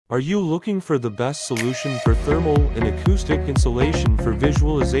Are you looking for the best solution for thermal and acoustic insulation for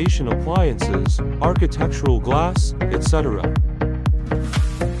visualization appliances, architectural glass, etc.?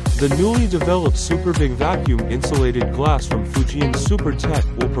 The newly developed SuperVig vacuum insulated glass from Fujian SuperTech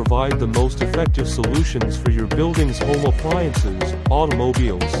will provide the most effective solutions for your building's home appliances,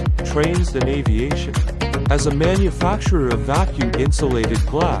 automobiles, trains and aviation. As a manufacturer of vacuum insulated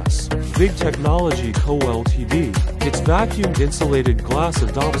glass, VIG Technology Co Ltd, its vacuum insulated glass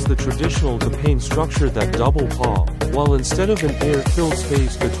adopts the traditional pane structure that double paw, while instead of an air-filled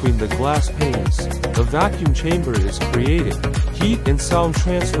space between the glass panes, a vacuum chamber is created. Heat and sound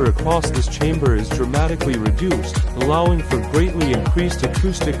transfer across this chamber is dramatically reduced, allowing for greatly increased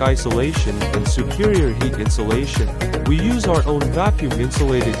acoustic isolation and superior heat insulation. We use our own vacuum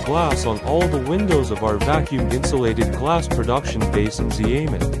insulated glass on all the windows of our vacuum insulated glass production base in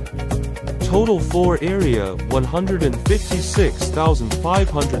Xiamen. Total floor area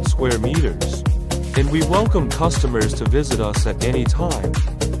 156,500 square meters. And we welcome customers to visit us at any time.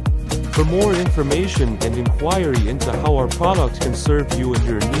 For more information and inquiry into how our product can serve you and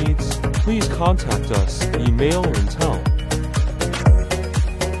your needs, please contact us, email and tell.